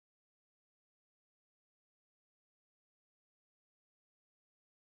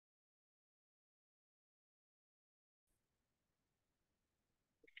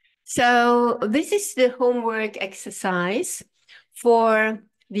So this is the homework exercise for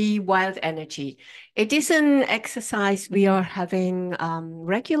the wild energy. It is an exercise we are having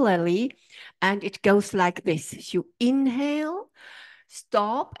regularly, and it goes like this. You inhale,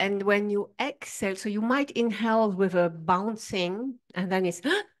 stop, and when you exhale, so you might inhale with a bouncing, and then it's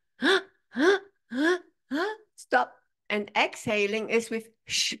stop. And exhaling is with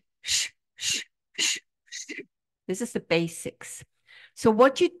sh, sh, sh, sh, sh. This is the basics. So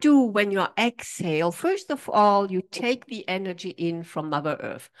what you do when you exhale, first of all, you take the energy in from Mother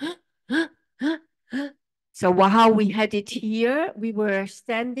Earth. So how we had it here, we were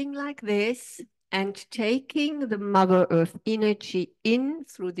standing like this and taking the Mother Earth energy in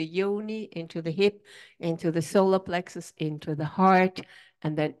through the yoni, into the hip, into the solar plexus, into the heart,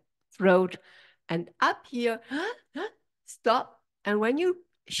 and then throat, and up here, stop. And when you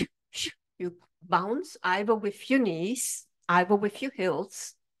bounce either with your knees, either with your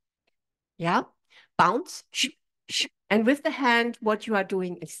heels, yeah, bounce, and with the hand, what you are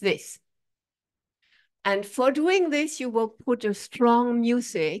doing is this. And for doing this, you will put a strong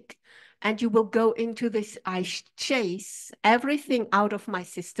music and you will go into this, I chase everything out of my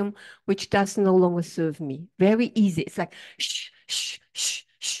system, which does no longer serve me. Very easy. It's like, shh, shh, shh,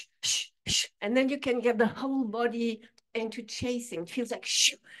 shh, shh, shh. And then you can get the whole body into chasing. It feels like,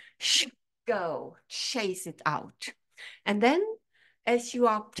 shh, shh, go, chase it out. And then as you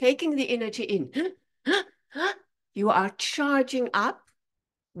are taking the energy in, you are charging up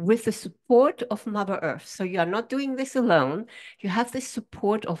with the support of Mother Earth. So you are not doing this alone. You have the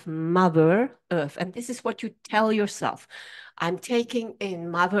support of Mother Earth. And this is what you tell yourself. I'm taking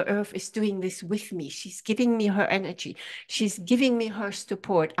in, Mother Earth is doing this with me. She's giving me her energy. She's giving me her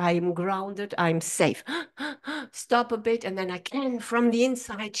support. I am grounded. I'm safe. Stop a bit. And then I can, from the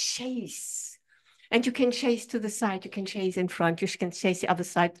inside, chase. And you can chase to the side. You can chase in front. You can chase the other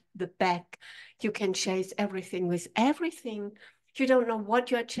side, the back. You can chase everything with everything. You don't know what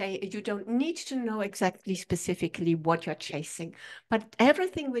you're chasing. You don't need to know exactly specifically what you're chasing, but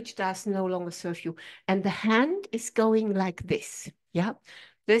everything which does no longer serve you. And the hand is going like this. Yeah.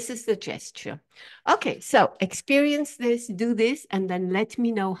 This is the gesture. Okay, so experience this, do this, and then let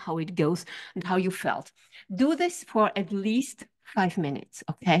me know how it goes and how you felt. Do this for at least 5 minutes,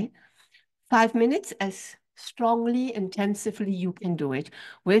 okay? 5 minutes as strongly, intensively you can do it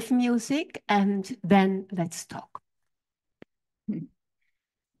with music, and then let's talk.